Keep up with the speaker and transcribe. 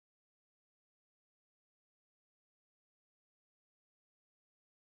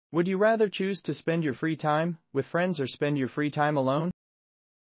Would you rather choose to spend your free time with friends or spend your free time alone?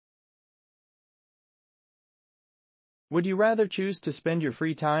 Would you rather choose to spend your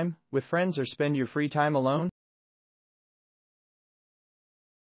free time with friends or spend your free time alone?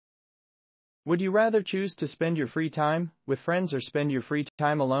 Would you rather choose to spend your free time with friends or spend your free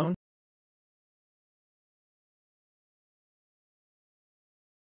time alone?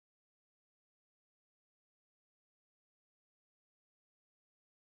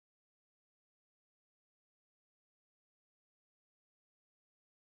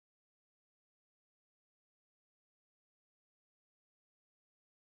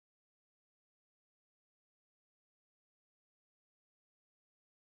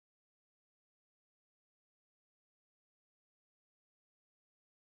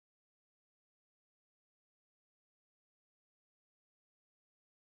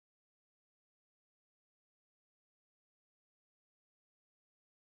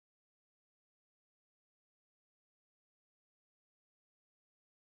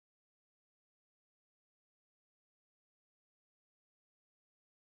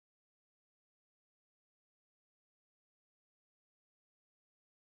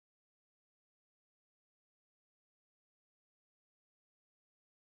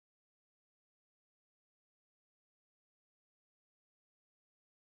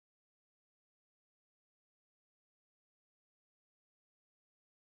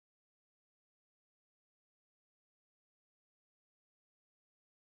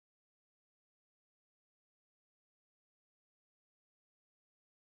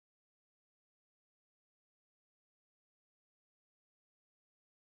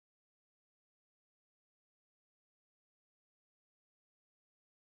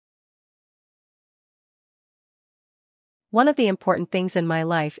 One of the important things in my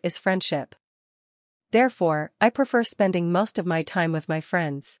life is friendship. Therefore, I prefer spending most of my time with my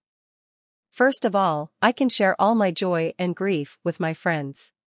friends. First of all, I can share all my joy and grief with my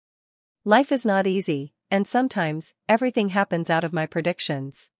friends. Life is not easy, and sometimes, everything happens out of my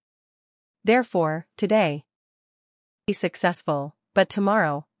predictions. Therefore, today, I'll be successful, but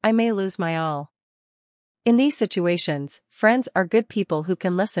tomorrow, I may lose my all. In these situations, friends are good people who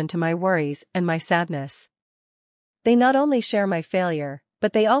can listen to my worries and my sadness. They not only share my failure,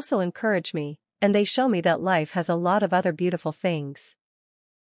 but they also encourage me, and they show me that life has a lot of other beautiful things.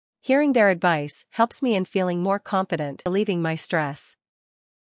 Hearing their advice helps me in feeling more confident, relieving my stress.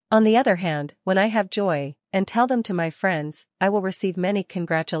 On the other hand, when I have joy, and tell them to my friends, I will receive many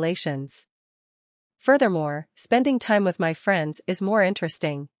congratulations. Furthermore, spending time with my friends is more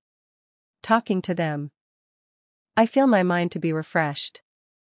interesting. Talking to them, I feel my mind to be refreshed.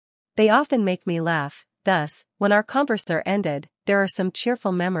 They often make me laugh, thus, when our conversations are ended, there are some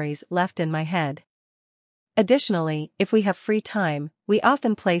cheerful memories left in my head. Additionally, if we have free time, we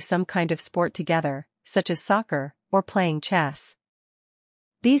often play some kind of sport together, such as soccer, or playing chess.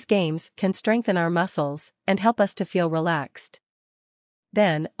 These games can strengthen our muscles and help us to feel relaxed.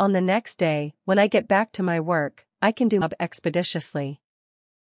 Then, on the next day, when I get back to my work, I can do my job expeditiously.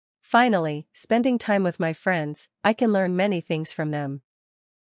 Finally, spending time with my friends, I can learn many things from them.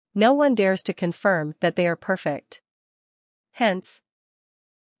 No one dares to confirm that they are perfect. Hence,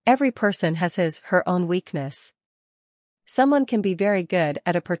 every person has his/her own weakness. Someone can be very good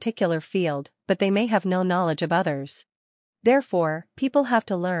at a particular field, but they may have no knowledge of others. Therefore, people have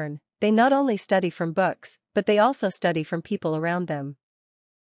to learn. They not only study from books, but they also study from people around them.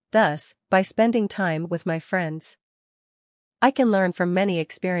 Thus, by spending time with my friends, I can learn from many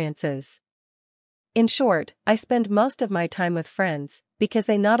experiences. In short, I spend most of my time with friends, because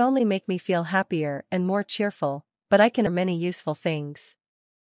they not only make me feel happier and more cheerful, but I can learn many useful things.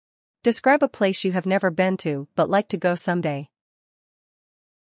 Describe a place you have never been to but like to go someday.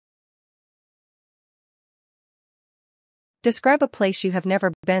 Describe a place you have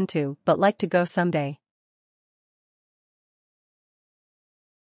never been to but like to go someday.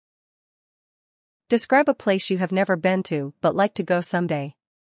 Describe a place you have never been to but like to go someday.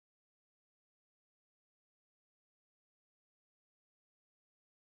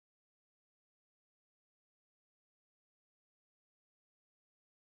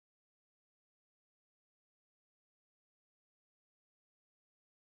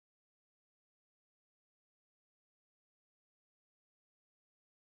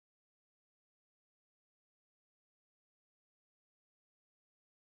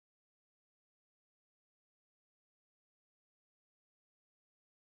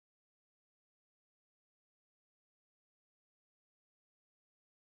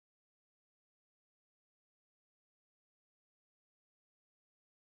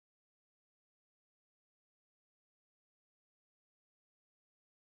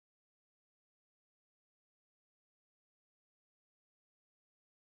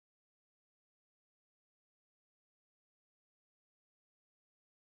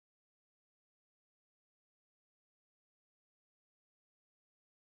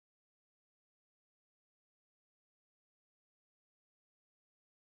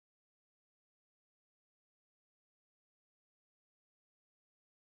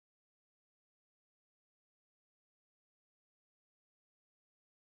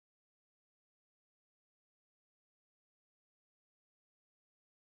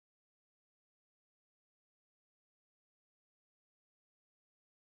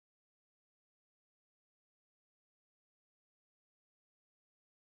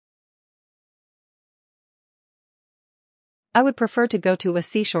 I would prefer to go to a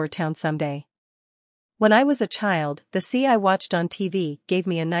seashore town someday. When I was a child, the sea I watched on TV gave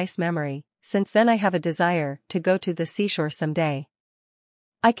me a nice memory. Since then I have a desire to go to the seashore someday.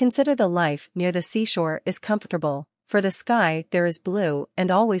 I consider the life near the seashore is comfortable, for the sky there is blue and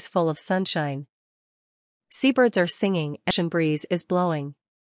always full of sunshine. Seabirds are singing, ocean breeze is blowing.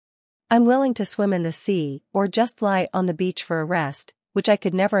 I'm willing to swim in the sea or just lie on the beach for a rest, which I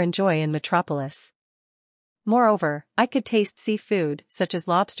could never enjoy in metropolis. Moreover, I could taste seafood such as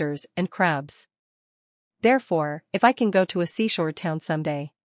lobsters and crabs. Therefore, if I can go to a seashore town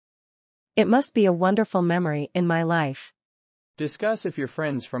someday, it must be a wonderful memory in my life. Discuss if your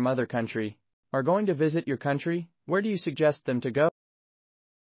friends from other country are going to visit your country, where do you suggest them to go?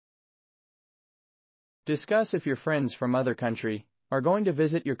 Discuss if your friends from other country are going to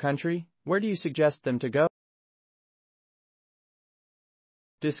visit your country, where do you suggest them to go?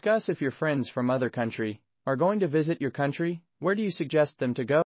 Discuss if your friends from other country are going to visit your country, where do you suggest them to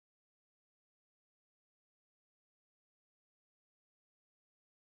go?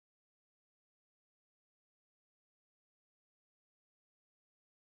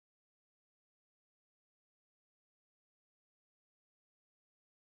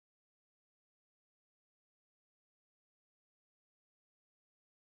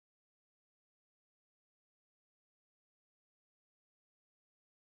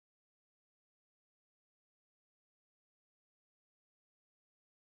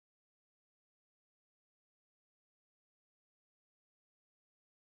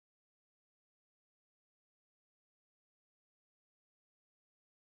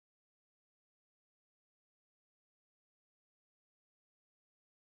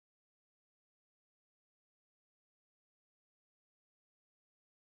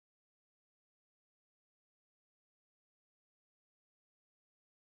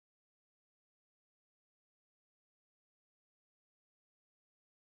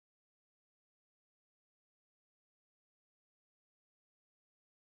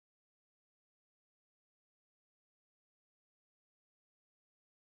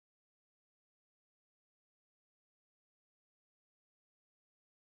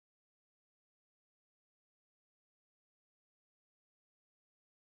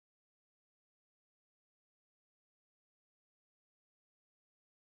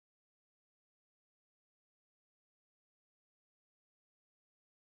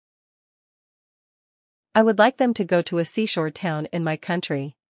 I would like them to go to a seashore town in my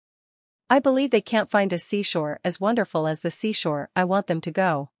country. I believe they can't find a seashore as wonderful as the seashore I want them to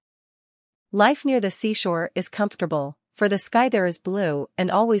go. Life near the seashore is comfortable, for the sky there is blue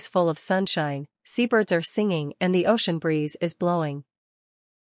and always full of sunshine, seabirds are singing and the ocean breeze is blowing.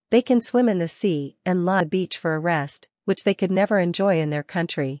 They can swim in the sea and lie on the beach for a rest, which they could never enjoy in their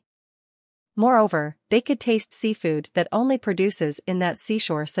country. Moreover, they could taste seafood that only produces in that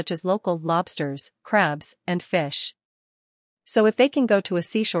seashore such as local lobsters, crabs, and fish. So if they can go to a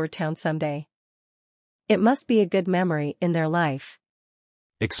seashore town someday, it must be a good memory in their life.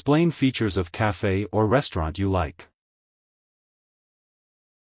 Explain features of cafe or restaurant you like.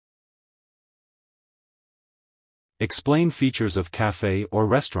 Explain features of cafe or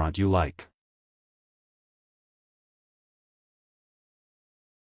restaurant you like.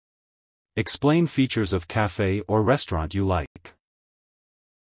 Explain features of cafe or restaurant you like.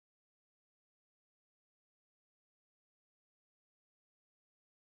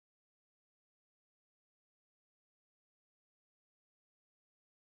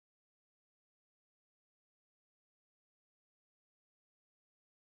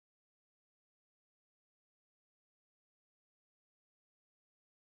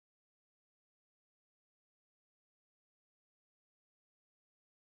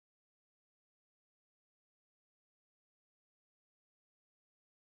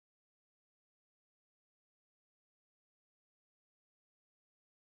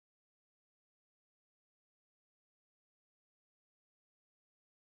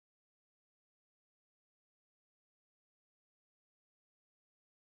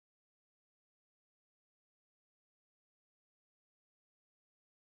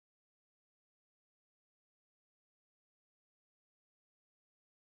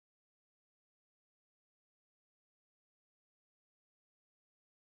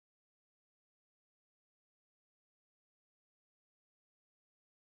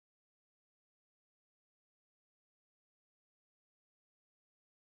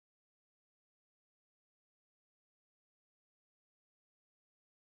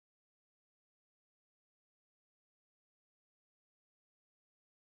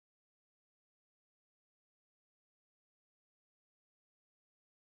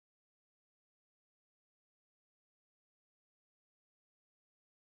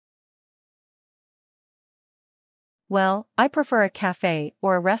 Well, I prefer a cafe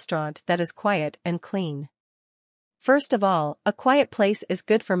or a restaurant that is quiet and clean. First of all, a quiet place is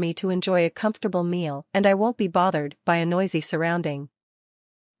good for me to enjoy a comfortable meal and I won't be bothered by a noisy surrounding.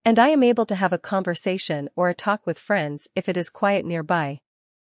 And I am able to have a conversation or a talk with friends if it is quiet nearby,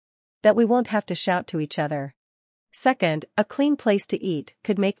 that we won't have to shout to each other. Second, a clean place to eat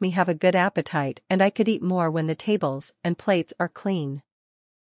could make me have a good appetite and I could eat more when the tables and plates are clean.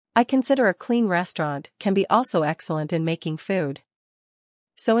 I consider a clean restaurant can be also excellent in making food.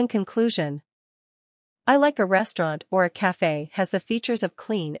 So in conclusion, I like a restaurant or a cafe has the features of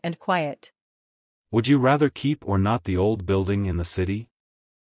clean and quiet. Would you rather keep or not the old building in the city?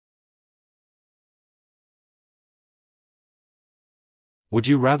 Would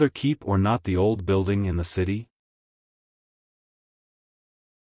you rather keep or not the old building in the city?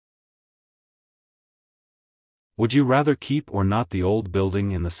 Would you rather keep or not the old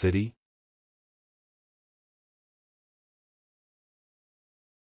building in the city?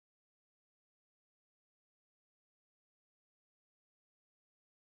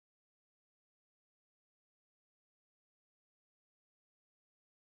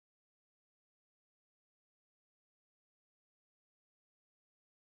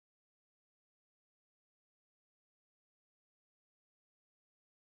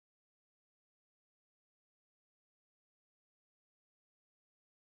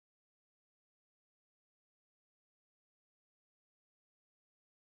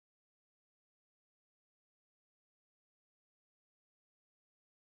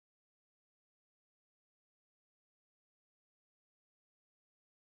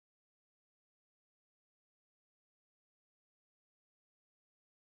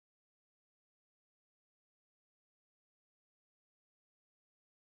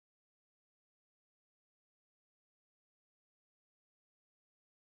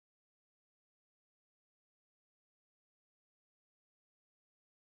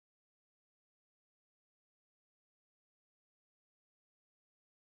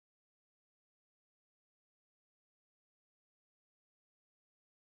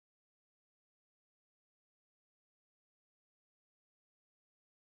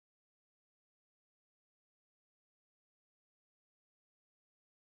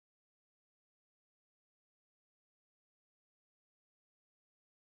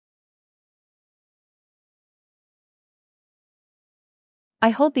 I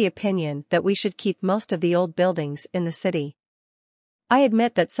hold the opinion that we should keep most of the old buildings in the city. I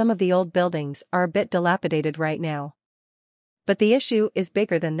admit that some of the old buildings are a bit dilapidated right now. But the issue is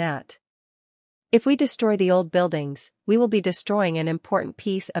bigger than that. If we destroy the old buildings, we will be destroying an important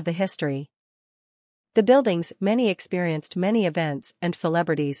piece of the history. The buildings many experienced many events and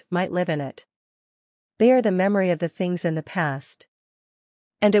celebrities might live in it. They are the memory of the things in the past.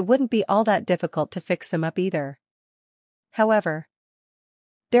 And it wouldn't be all that difficult to fix them up either. However,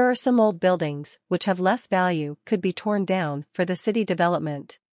 there are some old buildings which have less value could be torn down for the city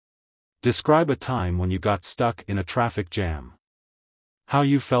development. Describe a time when you got stuck in a traffic jam. How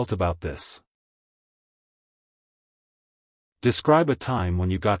you felt about this. Describe a time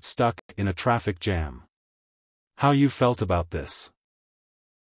when you got stuck in a traffic jam. How you felt about this.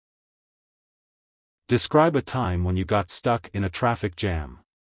 Describe a time when you got stuck in a traffic jam.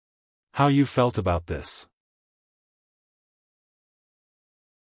 How you felt about this.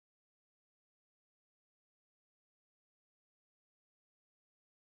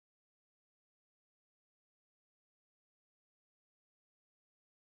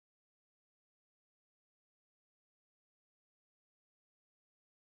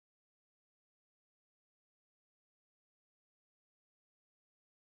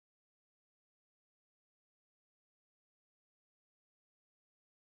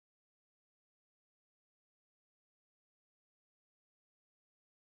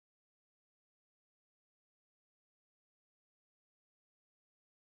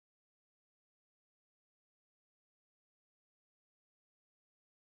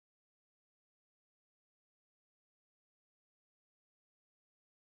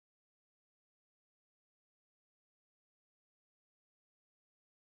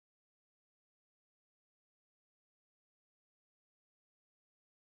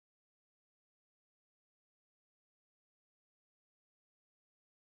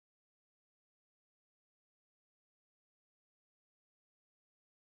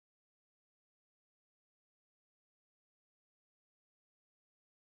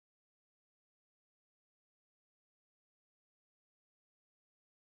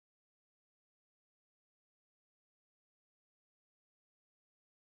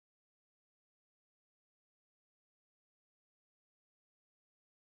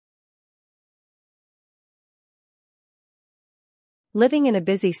 Living in a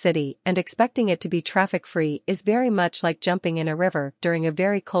busy city and expecting it to be traffic-free is very much like jumping in a river during a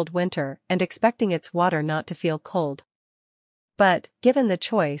very cold winter and expecting its water not to feel cold. But, given the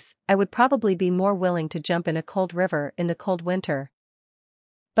choice, I would probably be more willing to jump in a cold river in the cold winter.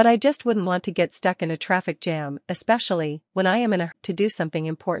 But I just wouldn't want to get stuck in a traffic jam, especially when I am in a hurry to do something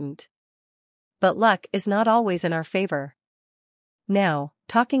important. But luck is not always in our favor. Now,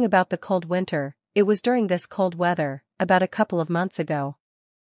 talking about the cold winter, it was during this cold weather, about a couple of months ago,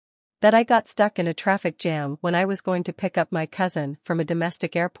 that I got stuck in a traffic jam when I was going to pick up my cousin from a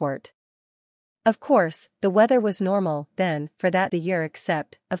domestic airport. Of course, the weather was normal then for the year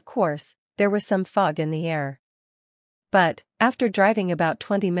except, of course, there was some fog in the air. But, after driving about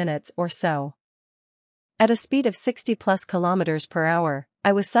 20 minutes or so, at a speed of 60+ kilometers per hour,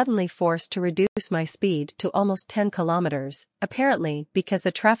 I was suddenly forced to reduce my speed to almost 10 kilometers, apparently because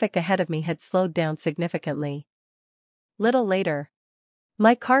the traffic ahead of me had slowed down significantly. Little later,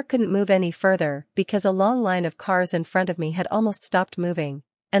 my car couldn't move any further because a long line of cars in front of me had almost stopped moving,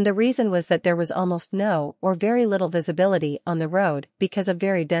 and the reason was that there was almost no or very little visibility on the road because of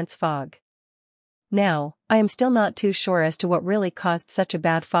very dense fog. Now, I am still not too sure as to what really caused such a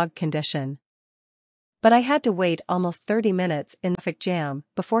bad fog condition. But I had to wait almost 30 minutes in the traffic jam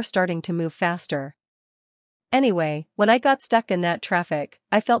before starting to move faster. Anyway, when I got stuck in that traffic,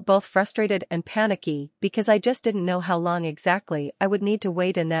 I felt both frustrated and panicky because I just didn't know how long exactly I would need to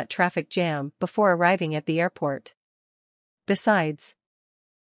wait in that traffic jam before arriving at the airport. Besides,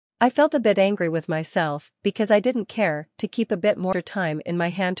 I felt a bit angry with myself because I didn't care to keep a bit more time in my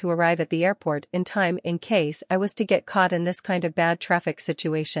hand to arrive at the airport in time in case I was to get caught in this kind of bad traffic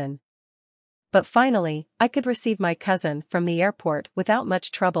situation. But finally, I could receive my cousin from the airport without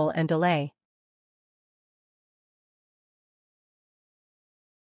much trouble and delay.